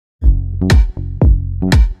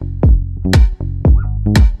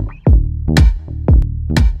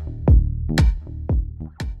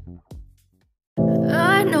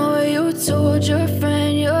I know you told your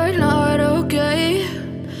friend you're not okay,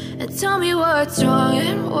 and tell me what's wrong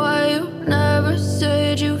and why you never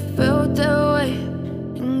said you felt that way.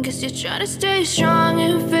 And guess you're trying to stay strong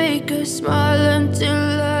and fake a smile until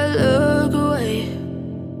I look away.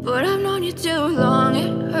 But I've known you too long,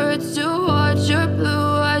 it hurts to watch your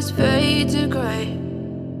blue eyes fade to gray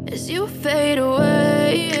as you fade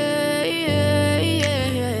away,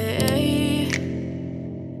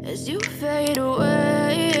 as you fade away.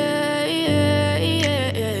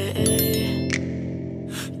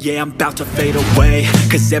 Yeah, I'm about to fade away,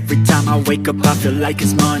 cause every time I wake up I feel like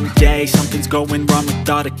it's Monday. Something's going wrong with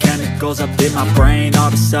all the chemicals up in my brain. All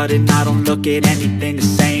of a sudden I don't look at anything the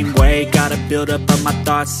same way. Got a buildup of my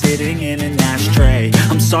thoughts sitting in an ashtray.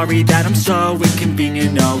 I'm sorry that I'm so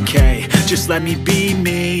inconvenient, okay. Just let me be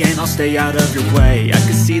me and I'll stay out of your way. I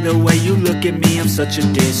can see the way you look at me, I'm such a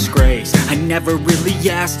disgrace. I never really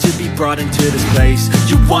asked to be brought into this place.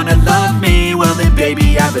 You wanna love me? Well then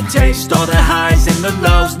baby have a taste. All the highs and the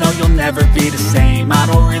lows, no you'll never be the same. I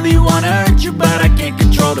don't really wanna hurt you but I can't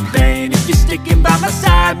control the pain. If you're sticking by my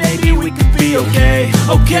side maybe we could be okay.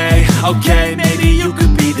 Okay, maybe you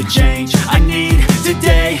could be the change I need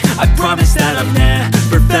today. I promise that I've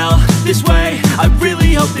never felt this way. I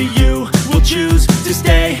really hope that you will choose to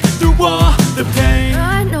stay through all the pain.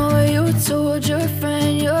 I know you told your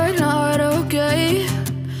friend you're not okay,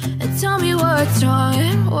 and tell me what's wrong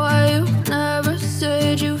and why you never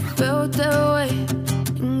said you felt that way.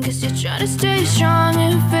 And guess you're trying to stay strong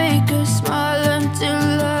and fake a smile until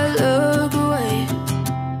I look away.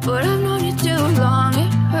 But I've known you too long,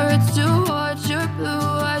 it hurts to watch your blue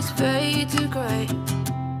eyes fade to gray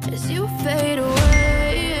as you fade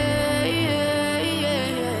away,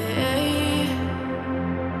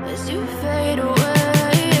 as you fade away,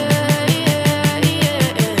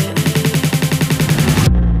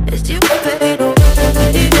 as you fade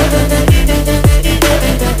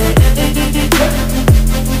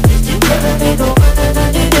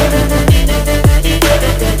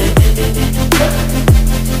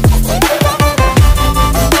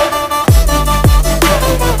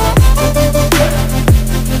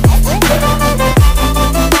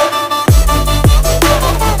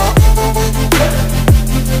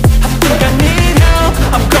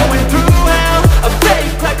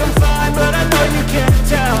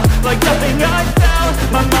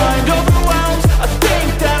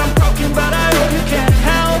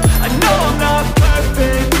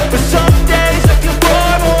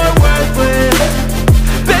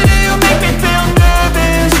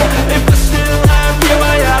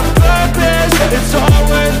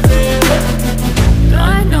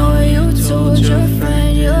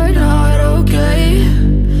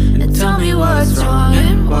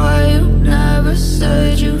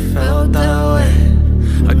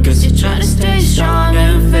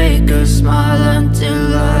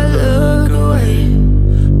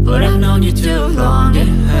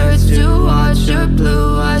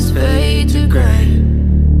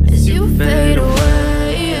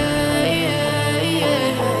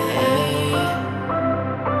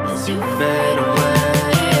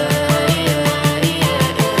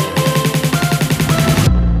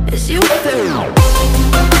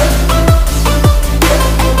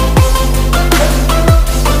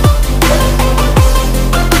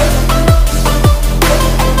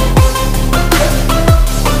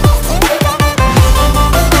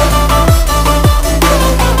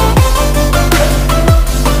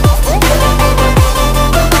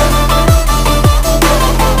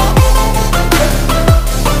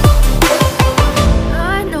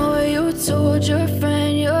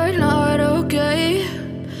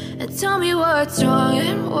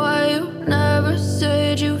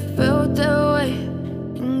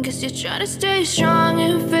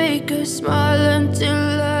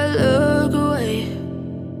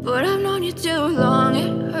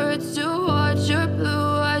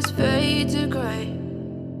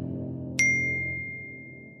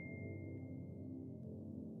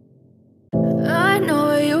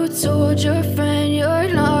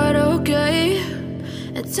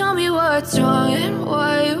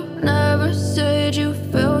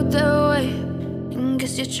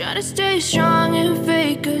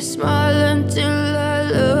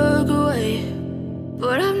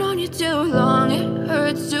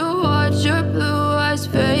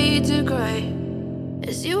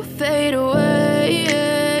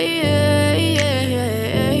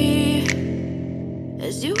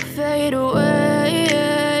away.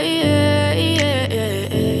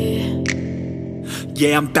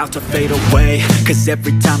 Yeah, I'm about to fade away, cause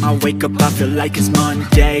every time I wake up I feel like it's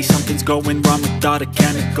Monday. Something's going wrong with all the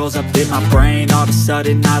chemicals up in my brain. All of a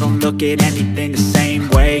sudden I don't look at anything the same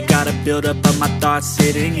way. Gotta build up of my thoughts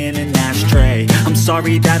sitting in an ashtray. I'm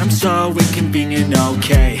sorry that I'm so inconvenient,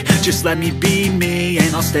 okay. Just let me be me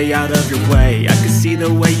and I'll stay out of your way. I can see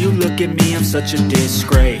the way you look at me, I'm such a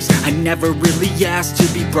disgrace. I never really asked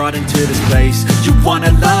to be brought into this place. You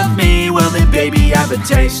wanna love me? Well then baby, have a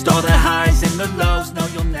taste. All the highs and the lows, no,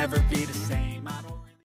 you'll never be the same.